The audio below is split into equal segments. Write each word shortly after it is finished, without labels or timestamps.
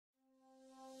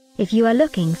If you are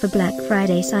looking for Black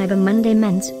Friday Cyber Monday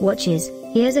men's watches,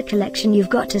 here's a collection you've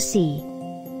got to see.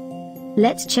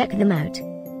 Let's check them out.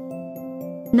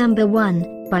 Number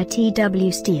 1, by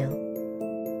TW Steel.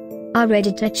 Our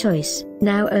editor choice,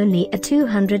 now only at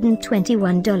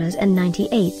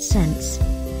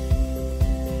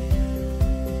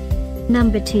 $221.98.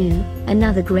 Number 2,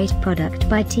 another great product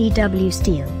by TW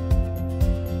Steel.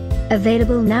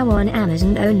 Available now on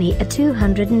Amazon only at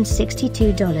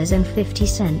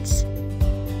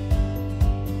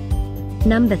 $262.50.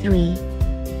 Number 3.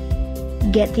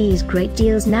 Get these great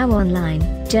deals now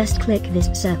online, just click this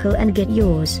circle and get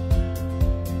yours.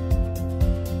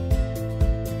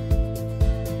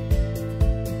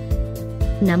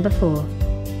 Number 4.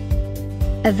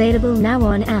 Available now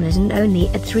on Amazon only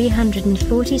at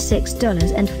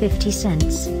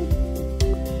 $346.50.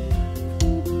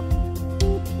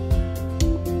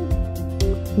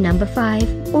 Number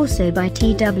 5, also by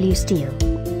TW Steel.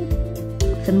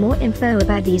 For more info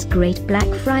about these great Black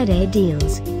Friday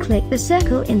deals, click the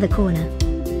circle in the corner.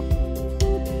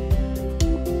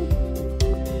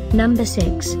 Number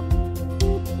 6.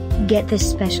 Get this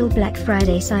special Black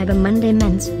Friday Cyber Monday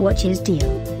men's watches deal.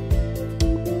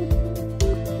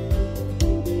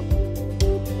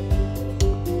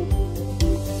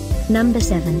 Number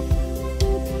 7.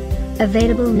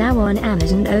 Available now on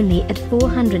Amazon only at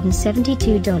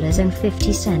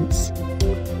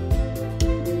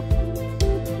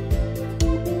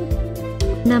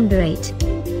 $472.50. Number 8.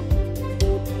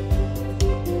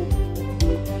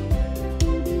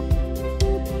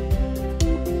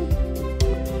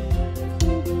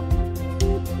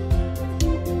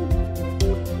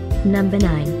 Number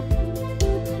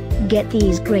 9. Get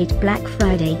these great Black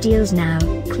Friday deals now,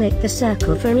 click the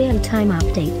circle for real-time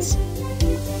updates.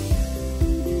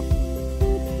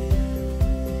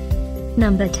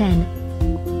 Number 10.